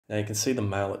Now you can see the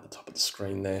male at the top of the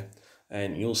screen there,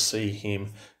 and you'll see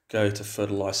him go to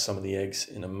fertilize some of the eggs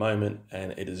in a moment,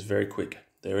 and it is very quick.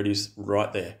 There it is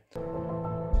right there.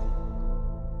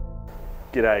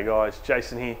 G'day guys,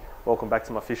 Jason here. Welcome back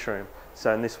to my fish room.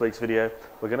 So in this week's video,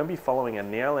 we're going to be following a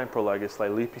Neolamprologus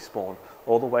leleupi spawn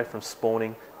all the way from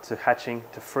spawning to hatching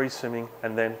to free swimming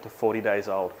and then to 40 days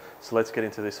old. So let's get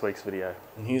into this week's video.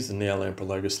 And here's the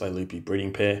Neolamprologus leleupi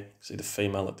breeding pair. You see the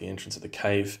female at the entrance of the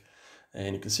cave,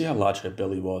 and you can see how large her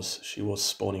belly was. She was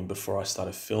spawning before I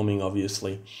started filming,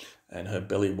 obviously, and her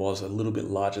belly was a little bit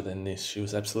larger than this. She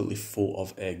was absolutely full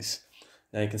of eggs.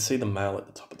 Now you can see the male at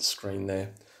the top of the screen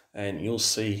there, and you'll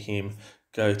see him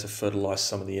go to fertilize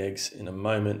some of the eggs in a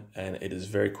moment, and it is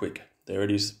very quick. There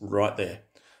it is right there.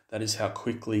 That is how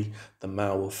quickly the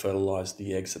male will fertilize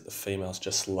the eggs that the female's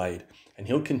just laid, and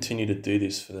he'll continue to do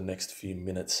this for the next few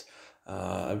minutes,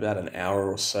 about an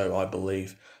hour or so, I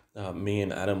believe. Me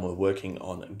and Adam were working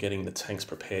on getting the tanks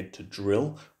prepared to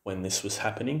drill when this was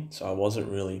happening, so I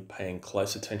wasn't really paying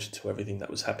close attention to everything that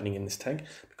was happening in this tank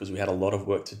because we had a lot of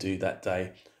work to do that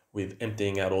day with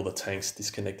emptying out all the tanks,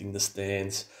 disconnecting the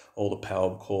stands, all the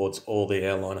power cords, all the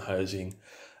airline hosing,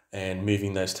 and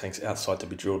moving those tanks outside to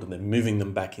be drilled and then moving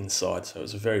them back inside. So it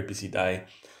was a very busy day,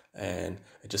 and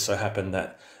it just so happened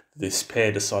that this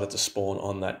pair decided to spawn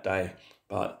on that day.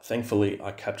 But thankfully,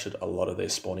 I captured a lot of their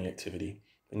spawning activity.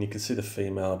 And you can see the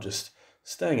female just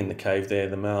staying in the cave there.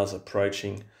 The male's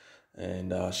approaching,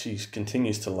 and she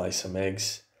continues to lay some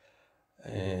eggs,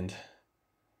 and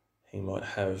he might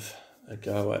have a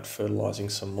go at fertilizing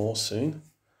some more soon.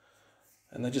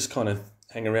 And they just kind of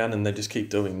hang around and they just keep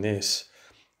doing this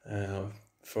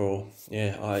for,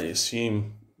 I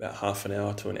assume about half an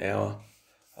hour to an hour.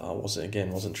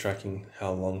 Wasn't tracking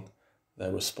how long they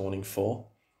were spawning for.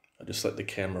 I just let the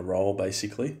camera roll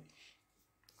basically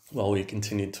while we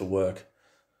continued to work.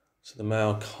 So the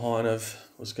male kind of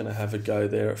was going to have a go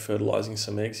there at fertilizing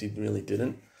some eggs. He really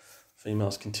didn't.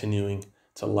 Female's continuing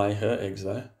to lay her eggs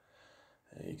though.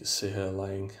 You can see her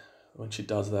laying, when she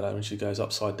does that, when she goes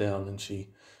upside down and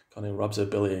she kind of rubs her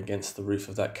belly against the roof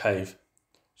of that cave,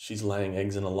 she's laying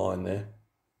eggs in a line there.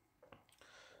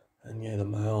 And yeah, the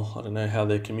male, I don't know how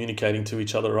they're communicating to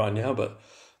each other right now, but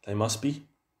they must be.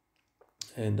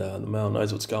 And the male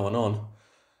knows what's going on.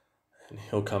 And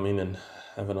he'll come in and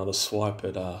have another swipe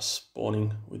at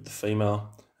spawning with the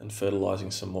female and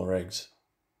fertilizing some more eggs.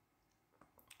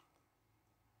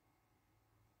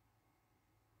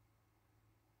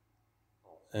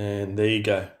 And there you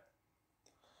go.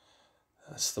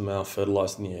 That's the male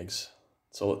fertilizing the eggs.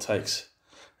 That's all it takes.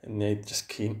 And they just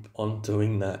keep on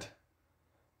doing that.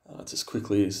 It's as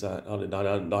quickly as that.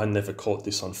 I never caught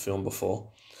this on film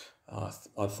before.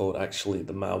 I thought actually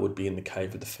the male would be in the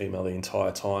cave with the female the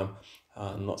entire time,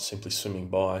 not simply swimming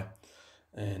by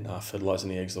and fertilizing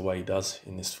the eggs the way he does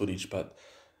in this footage. But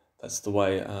that's the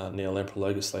way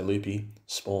Neolamprologus leleupi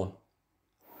spawn.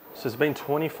 So it's been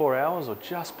 24 hours or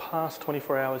just past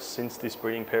 24 hours since this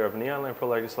breeding pair of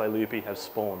Neolamprologus leleupi have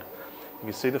spawned. You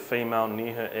can see the female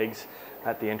near her eggs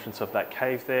at the entrance of that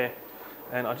cave there.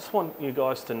 And I just want you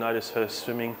guys to notice her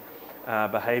swimming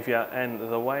behaviour and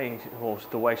the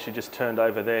way she just turned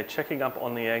over there, checking up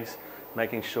on the eggs,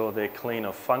 making sure they're clean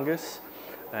of fungus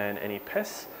and any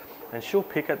pests. And she'll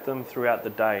pick at them throughout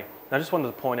the day. And I just wanted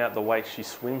to point out the way she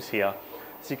swims here.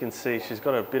 As you can see, she's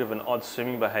got a bit of an odd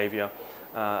swimming behaviour.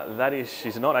 That is,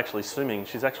 she's not actually swimming,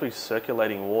 she's actually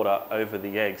circulating water over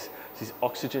the eggs. She's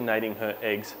oxygenating her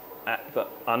eggs at the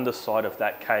underside of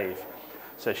that cave.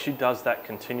 So she does that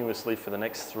continuously for the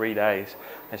next 3 days,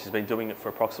 and she's been doing it for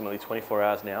approximately 24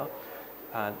 hours now,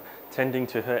 tending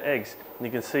to her eggs. And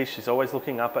you can see she's always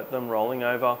looking up at them, rolling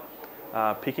over,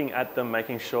 picking at them,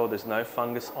 making sure there's no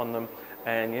fungus on them.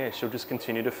 And yeah, she'll just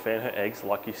continue to fan her eggs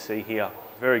like you see here.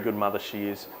 Very good mother she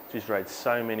is. She's raised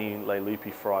so many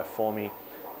leleupi fry for me,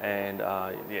 and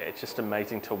yeah, it's just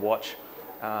amazing to watch.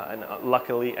 And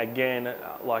luckily, again,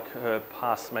 like her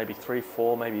past maybe 3,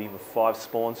 4, maybe even 5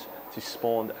 spawns, she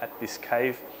spawned at this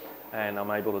cave, and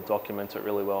I'm able to document it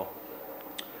really well.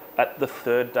 At the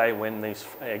 3rd day, when these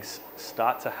eggs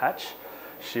start to hatch,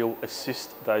 she'll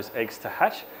assist those eggs to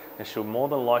hatch, and she'll more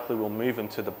than likely will move them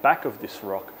to the back of this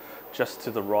rock, just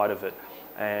to the right of it.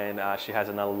 And she has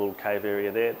another little cave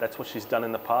area there. That's what she's done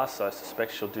in the past, so I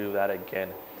suspect she'll do that again.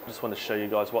 I just want to show you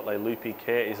guys what leleupi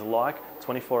care is like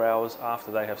 24 hours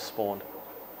after they have spawned.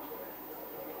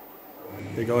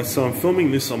 Hey guys, so I'm filming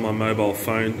this on my mobile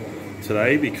phone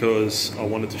today because I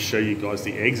wanted to show you guys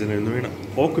the eggs, and they're in an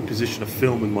awkward position to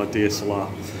film with my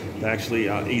DSLR. They actually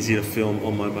are easier to film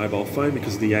on my mobile phone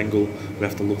because of the angle we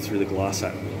have to look through the glass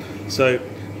at. So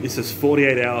This is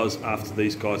 48 hours after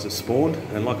these guys have spawned,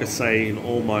 and like I say in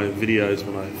all my videos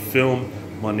when I film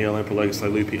my Neolamprologus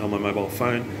leleupi on my mobile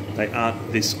phone, they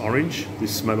aren't this orange.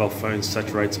 This mobile phone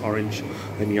saturates orange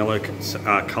and yellow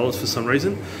colours for some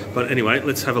reason. But anyway,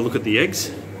 let's have a look at the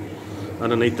eggs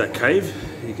underneath that cave.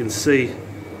 You can see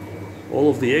all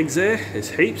of the eggs there.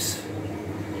 There's heaps,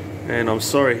 and I'm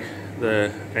sorry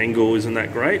the angle isn't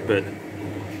that great, but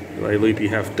the leleupi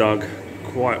have dug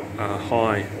quite a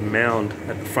high mound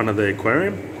at the front of the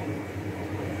aquarium.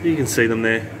 You can see them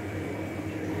there.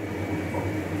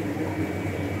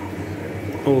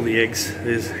 All the eggs,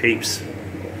 there's heaps.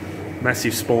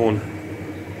 Massive spawn.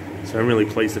 So I'm really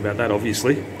pleased about that,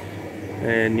 obviously.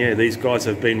 And yeah, these guys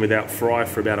have been without fry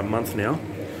for about a month now.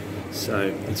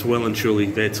 So it's well and truly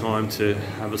their time to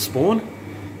have a spawn.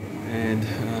 And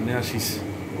now she's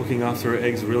looking after her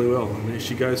eggs really well. And there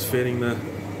she goes, feeding the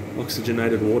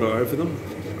oxygenated water over them.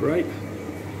 Great.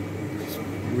 She's a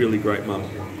really great mum.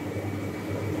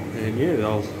 And yeah,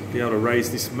 they'll be able to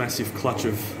raise this massive clutch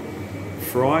of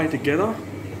fry together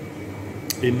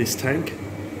in this tank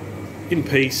in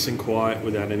peace and quiet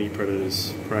without any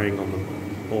predators preying on them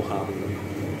or harming them.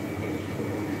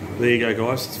 There you go,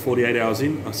 guys. It's 48 hours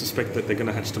in. I suspect that they're going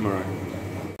to hatch tomorrow.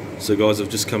 So guys, I've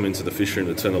just come into the fish room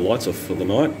to turn the lights off for the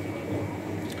night.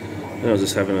 And I was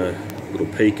just having a little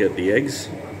peek at the eggs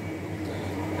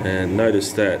and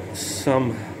noticed that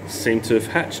some seem to have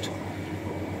hatched.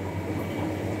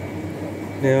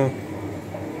 Now,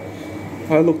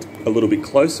 I looked a little bit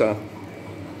closer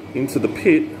into the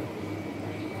pit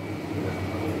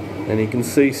and you can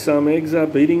see some eggs are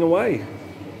beating away.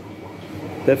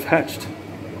 They've hatched.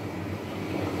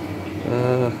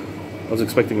 I was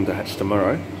expecting them to hatch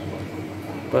tomorrow,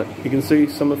 but you can see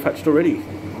some have hatched already.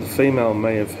 The female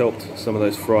may have helped some of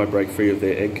those fry break free of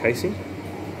their egg casing,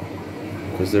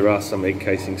 because there are some egg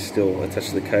casings still attached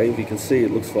to the cave. You can see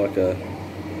it looks like a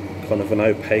kind of an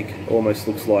opaque, almost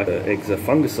looks like the eggs are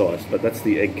fungicized, but that's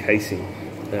the egg casing.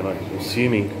 And I'm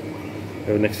assuming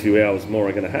over the next few hours more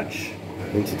are going to hatch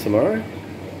into tomorrow.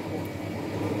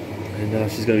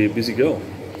 And she's going to be a busy girl.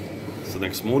 It's the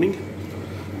next morning,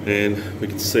 and we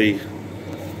can see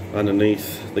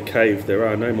underneath the cave there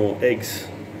are no more eggs.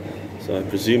 So I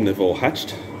presume they've all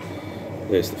hatched.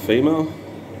 There's the female.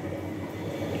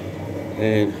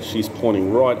 And she's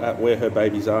pointing right at where her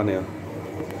babies are now.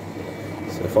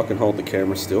 So if I can hold the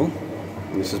camera still,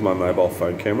 and this is my mobile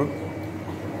phone camera,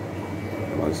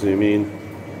 and I zoom in,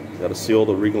 you'll be able to see all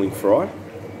the wriggling fry.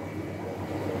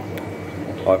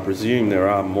 I presume there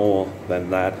are more than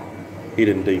that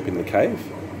hidden deep in the cave.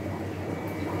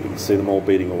 You can see them all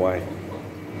beating away.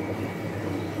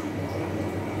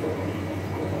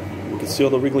 You can see all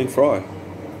the wriggling fry.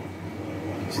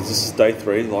 So this is day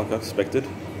 3, like I expected.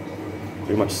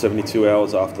 Pretty much 72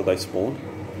 hours after they spawned.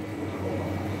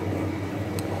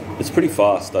 It's pretty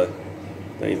fast though,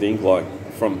 don't you think? Like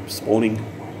from spawning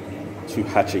to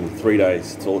hatching, 3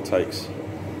 days, that's all it takes.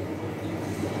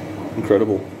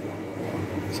 Incredible.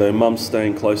 So mum's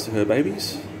staying close to her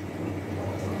babies.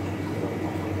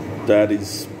 Dad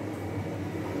is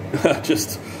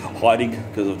just hiding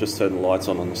because I've just turned the lights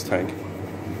on this tank.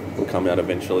 He'll come out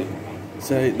eventually.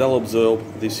 So they'll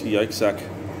absorb this yolk sac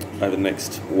over the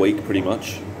next week pretty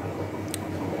much,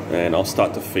 and I'll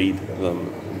start to feed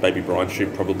them baby brine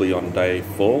shrimp probably on day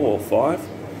 4 or 5,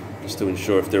 just to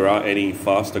ensure if there are any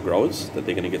faster growers that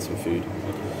they're going to get some food.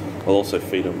 I'll also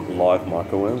feed them live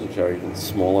microworms, which are even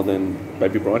smaller than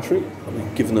baby brine shrimp. I'll be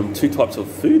giving them 2 types of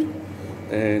food,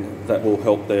 and that will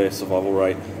help their survival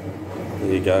rate.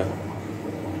 There you go.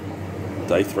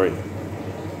 Day 3.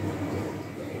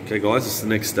 Okay guys, it's the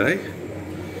next day.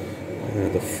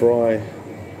 The fry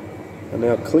are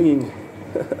now clinging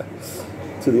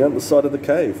to the underside of the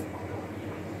cave.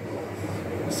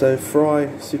 So fry,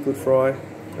 cichlid fry,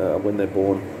 when they're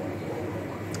born,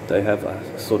 they have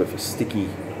a sort of a sticky,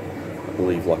 I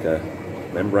believe like a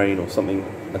membrane or something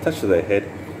attached to their head,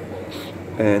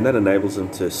 and that enables them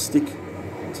to stick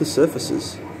to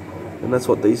surfaces, and that's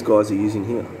what these guys are using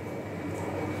here.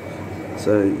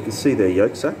 So you can see their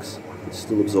yolk sacs, it's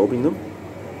still absorbing them.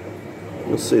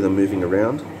 You'll see them moving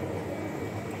around,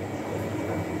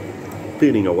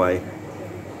 beating away.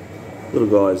 Little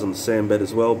guys on the sand bed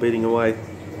as well, beating away.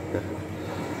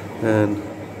 And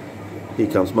here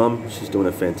comes mum, she's doing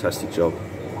a fantastic job.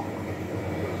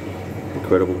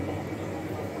 Incredible.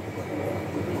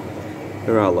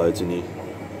 There are loads in here.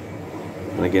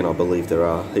 And again, I believe there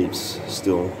are heaps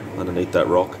still underneath that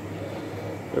rock,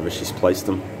 wherever she's placed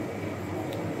them.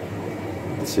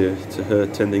 It's here to her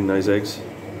tending those eggs.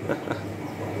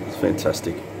 It's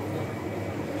fantastic.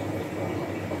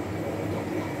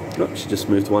 Oh, she just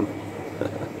moved one.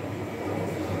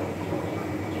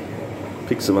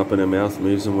 Picks them up in her mouth,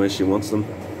 moves them where she wants them.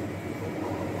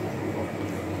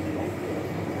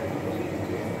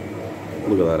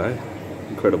 Look at that, eh?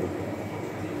 Incredible.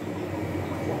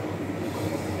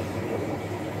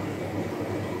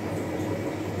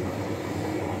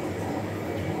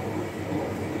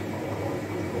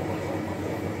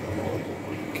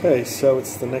 Okay, so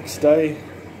it's the next day.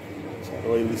 So I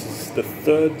believe this is the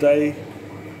third day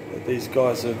that these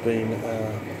guys have been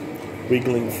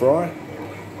wiggling fry.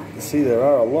 You can see there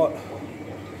are a lot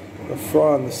of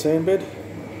fry on the sand bed,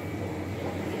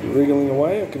 wriggling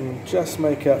away. I can just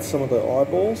make out some of the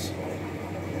eyeballs.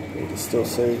 You can still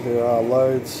see there are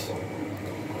loads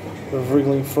of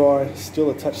wriggling fry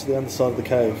still attached to the underside of the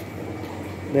cave.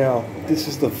 Now, this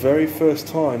is the very first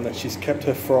time that she's kept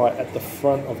her fry at the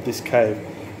front of this cave.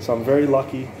 So I'm very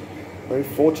lucky, very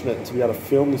fortunate to be able to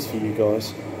film this for you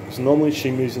guys. Because normally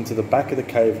she moves into the back of the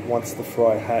cave once the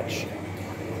fry hatch.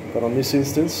 But on this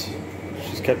instance,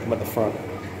 she's kept them at the front.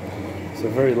 So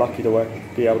very lucky to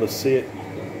be able to see it,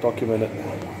 document it.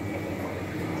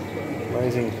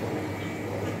 Amazing.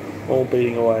 All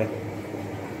beating away.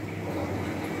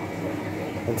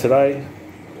 And today,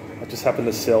 I just happened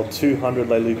to sell 200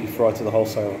 leleupi fry to the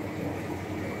wholesaler.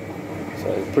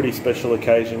 So pretty special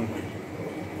occasion.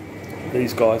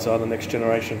 These guys are the next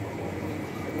generation.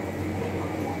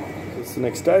 It's the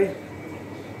next day,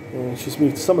 and she's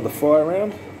moved some of the fry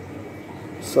around.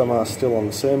 Some are still on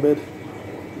the sand bed,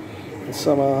 and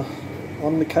some are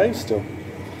on the cave still.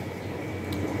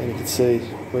 And you can see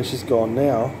where she's gone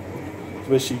now,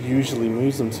 where she usually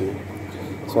moves them to.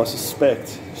 So I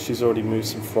suspect she's already moved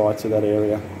some fry to that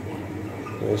area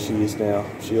where she is now.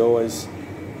 She always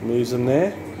moves them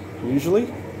there,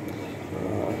 usually.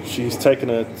 She's taken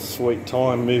a sweet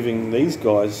time moving these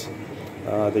guys.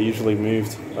 They're usually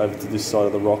moved over to this side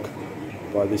of the rock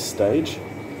by this stage,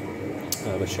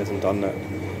 but she hasn't done that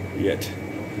yet.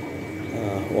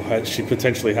 Or she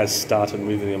potentially has started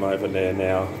moving them over there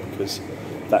now because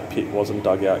that pit wasn't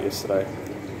dug out yesterday.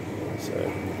 So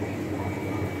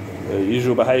the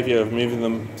usual behaviour of moving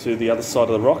them to the other side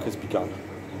of the rock has begun.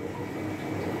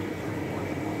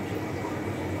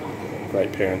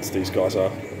 Great parents these guys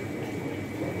are.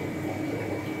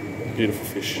 Beautiful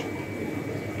fish.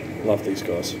 Love these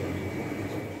guys.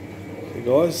 Okay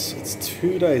guys, it's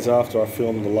 2 days after I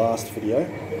filmed the last video.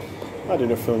 I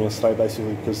didn't film yesterday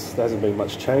basically because there hasn't been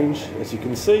much change. As you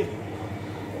can see,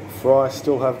 fry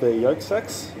still have their yolk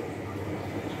sacs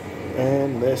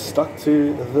and they're stuck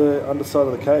to the underside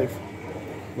of the cave.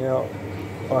 Now,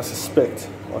 I suspect,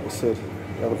 like I said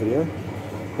in the other video,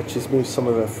 that she's moved some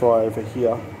of her fry over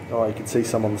here. Oh, you can see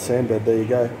some on the sand bed, there you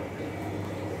go.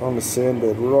 On the sand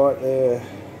bed right there.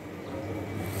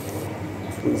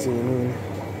 If we zoom in,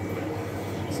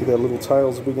 see their little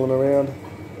tails wiggling around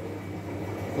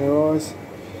their eyes.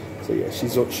 So yeah,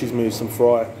 she's moved some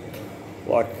fry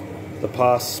like the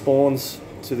past spawns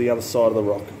to the other side of the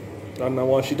rock. Don't know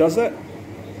why she does that.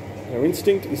 Her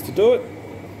instinct is to do it.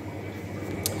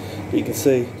 But you can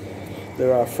see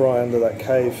there are fry under that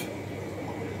cave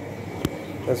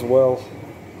as well,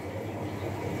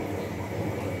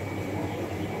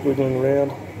 wiggling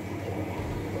around.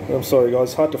 And I'm sorry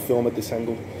guys, hard to film at this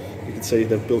angle. You can see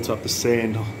they've built up the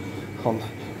sand on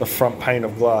the front pane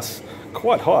of glass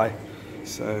quite high,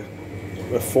 so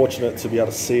we're fortunate to be able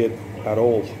to see it at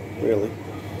all, really.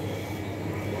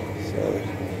 So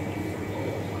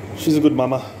she's a good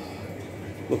mama,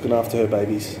 looking after her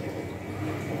babies.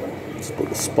 Let's put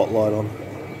the spotlight on,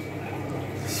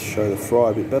 let's show the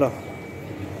fry a bit better.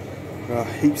 There are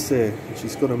heaps there, and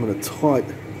she's got them in a tight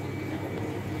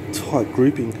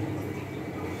grouping.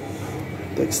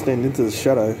 They extend into the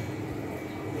shadow.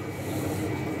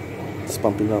 It's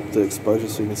bumping up the exposure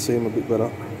so you can see them a bit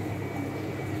better.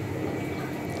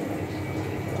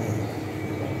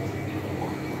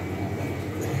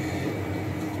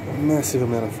 Massive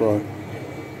amount of fry.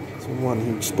 It's one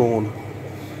huge spawn.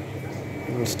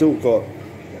 And we've still got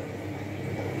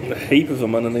a heap of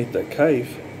them underneath that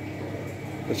cave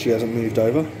that she hasn't moved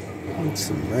over. It's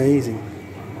amazing.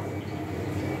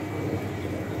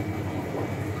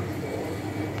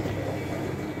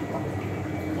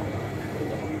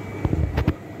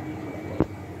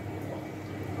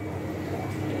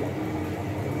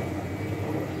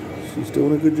 She's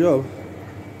doing a good job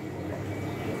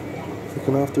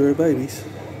looking after her babies.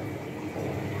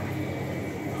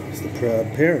 It's the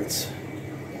proud parents,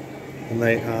 and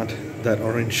they aren't that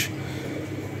orange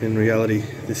in reality.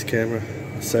 This camera,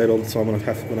 I say it all the time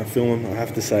when I film them, I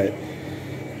have to say it.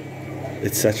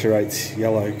 It saturates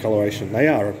yellow coloration. They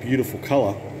are a beautiful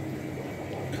colour,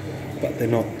 but they're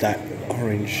not that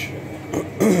orange.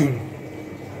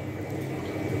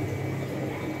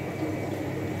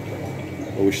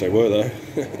 I wish they were though.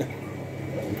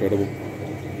 Incredible.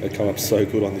 They come up so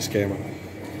good on this camera.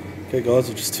 Okay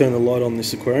guys, I've just turned the light on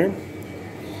this aquarium.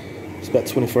 It's about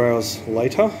 24 hours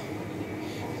later.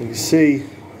 You can see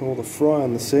all the fry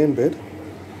on the sand bed.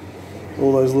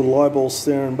 All those little eyeballs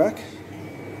staring back.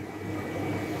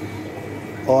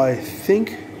 I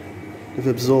think they've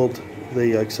absorbed the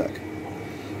yolk sac.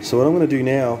 So what I'm going to do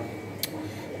now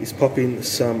is pop in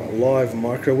some live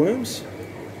microworms,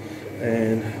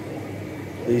 and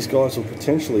these guys will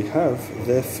potentially have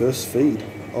their first feed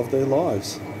of their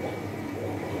lives.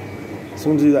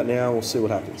 So I'm going to do that now and we'll see what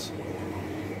happens.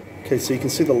 Okay, so you can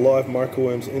see the live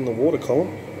microworms in the water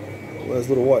column. Those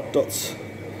little white dots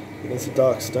against the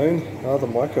dark stone are the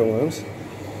microworms.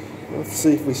 Let's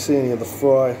see if we see any of the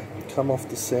fry come off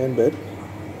the sand bed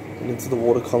and into the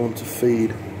water column to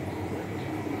feed.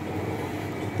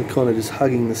 They're kind of just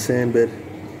hugging the sand bed,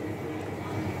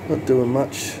 not doing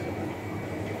much.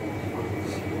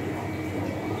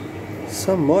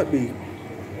 Some might be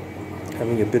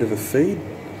having a bit of a feed.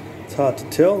 It's hard to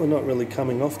tell, they're not really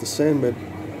coming off the sand bed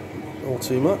all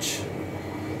too much.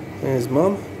 There's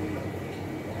Mum.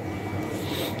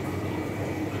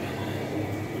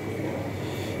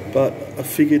 But I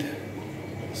figured,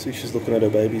 see she's looking at her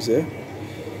babies there,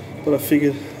 but I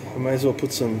figured I may as well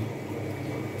put some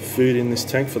food in this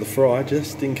tank for the fry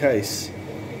just in case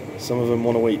some of them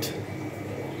want to eat.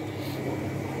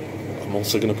 I'm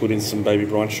also going to put in some baby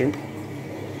brine shrimp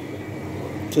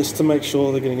just to make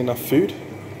sure they're getting enough food,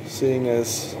 seeing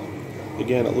as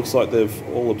again it looks like they've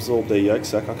all absorbed their yolk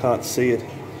sac. I can't see it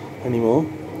anymore.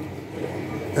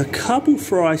 A couple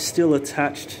fry still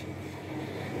attached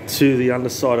to the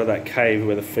underside of that cave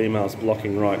where the female's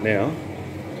blocking right now.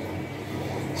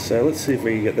 So let's see if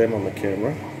we can get them on the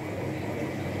camera.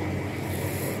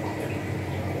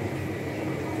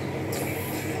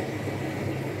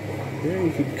 Yeah,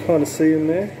 you can kind of see them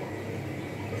there.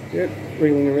 Yep,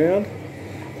 wriggling around.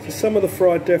 So some of the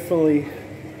fry definitely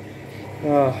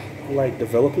are late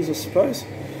developers, I suppose,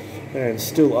 and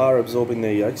still are absorbing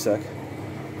their yolk sac.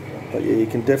 But yeah, you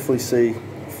can definitely see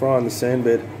fry in the sand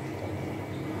bed,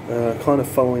 kind of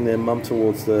following their mum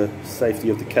towards the safety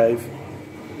of the cave.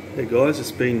 Hey guys,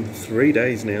 it's been 3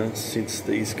 days now since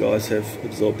these guys have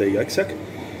absorbed their yolk sac.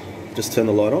 Just turn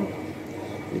the light on.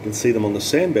 You can see them on the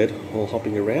sand bed, all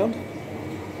hopping around.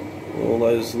 All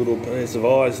those little pairs of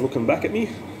eyes looking back at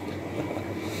me.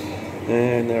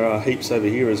 And there are heaps over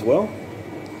here as well.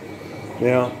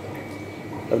 Now,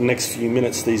 over the next few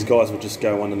minutes, these guys will just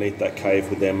go underneath that cave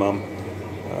with their mum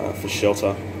for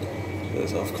shelter.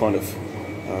 As I've kind of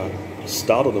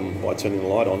startled them by turning the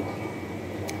light on.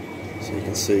 So you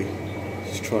can see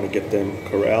she's trying to get them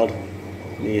corralled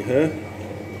near her.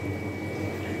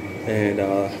 And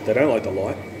they don't like the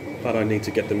light, but I need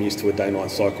to get them used to a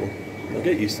day-night cycle. They'll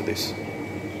get used to this.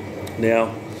 Now,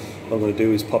 what I'm going to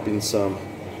do is pop in some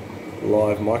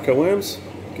live microworms,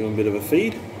 give them a bit of a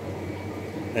feed.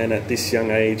 And at this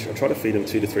young age, I try to feed them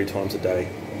 2 to 3 times a day,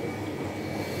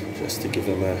 just to give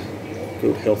them a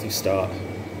good, healthy start.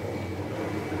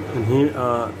 And here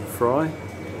are the fry,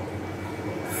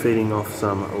 feeding off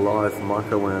some live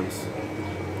microworms.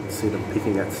 You can see them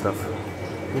picking at stuff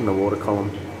in the water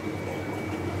column.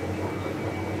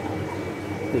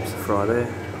 Heaps of fry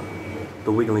there.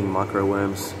 The wiggling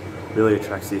microworms really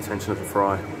attracts the attention of the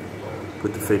fry.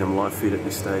 Good to feed them live food at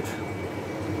this stage.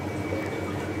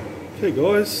 Okay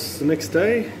guys, the next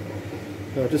day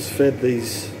I just fed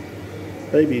these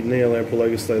baby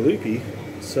Neolamprologus leleupi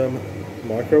some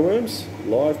microworms,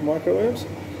 live microworms.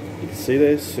 You can see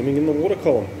they're swimming in the water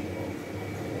column.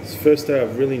 It's the first day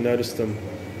I've really noticed them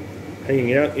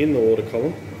hanging out in the water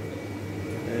column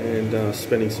and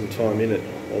spending some time in it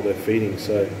while they're feeding.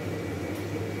 So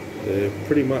they're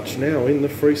pretty much now in the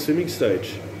free swimming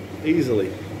stage,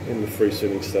 easily in the free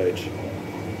swimming stage.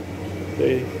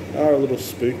 They are a little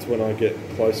spooked when I get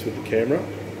close with the camera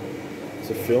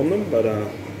to film them, but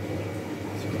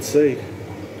as you can see,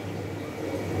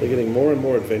 they're getting more and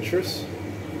more adventurous,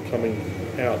 coming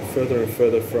out further and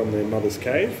further from their mother's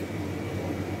cave,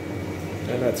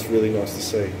 and that's really nice to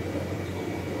see.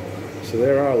 So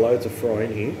there are loads of fry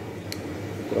in here,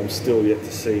 but I'm still yet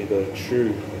to see the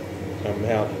true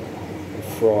amount of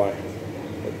fry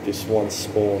that this one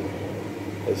spawn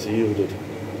has yielded.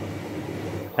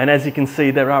 And as you can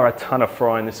see, there are a ton of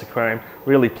fry in this aquarium.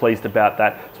 Really pleased about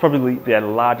that. It's probably their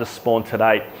largest spawn to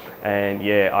date, and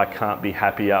yeah, I can't be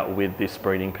happier with this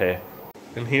breeding pair.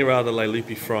 And here are the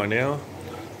leleupi fry now,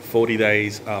 40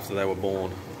 days after they were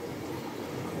born.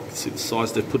 You can see the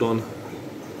size they've put on.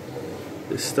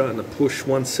 They're starting to push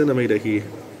 1 centimetre here.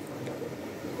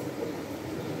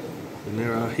 And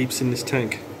there are heaps in this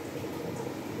tank.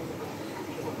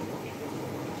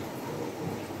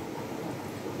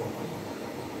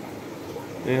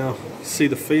 Now, you see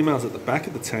the females at the back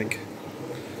of the tank,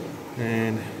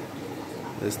 and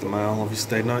there's the male.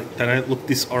 Obviously, they don't look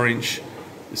this orange.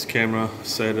 This camera, I've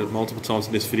said it multiple times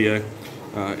in this video,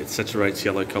 it saturates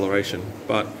yellow coloration.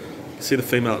 But you see the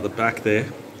female at the back there.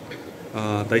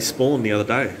 They spawned the other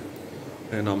day,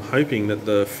 and I'm hoping that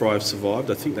the fry have survived.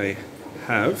 I think they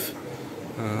have.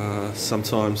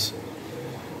 Sometimes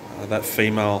that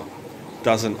female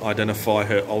doesn't identify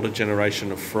her older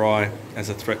generation of fry as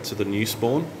a threat to the new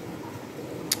spawn,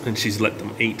 and she's let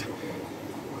them eat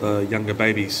the younger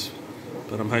babies.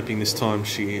 But I'm hoping this time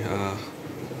she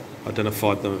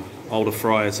identified the older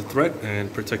fry as a threat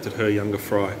and protected her younger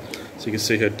fry. So you can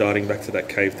see her darting back to that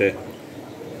cave there.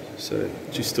 So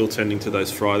she's still tending to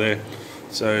those fry there.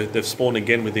 So they've spawned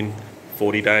again within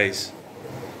 40 days.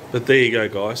 But there you go,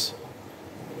 guys.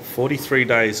 43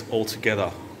 days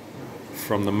altogether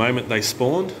from the moment they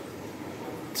spawned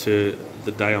to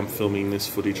the day I'm filming this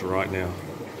footage right now.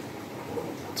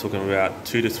 Talking about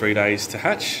 2 to 3 days to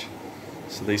hatch.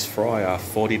 So these fry are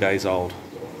 40 days old.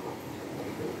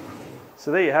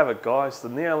 So there you have it, guys, the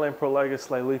Neolamprologus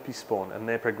leleupi spawn and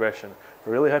their progression. I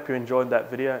really hope you enjoyed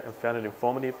that video and found it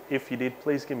informative. If you did,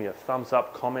 please give me a thumbs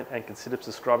up, comment, and consider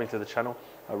subscribing to the channel.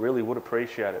 I really would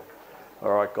appreciate it.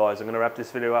 Alright guys, I'm going to wrap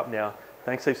this video up now.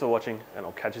 Thanks heaps for watching, and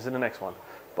I'll catch you in the next one.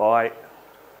 Bye.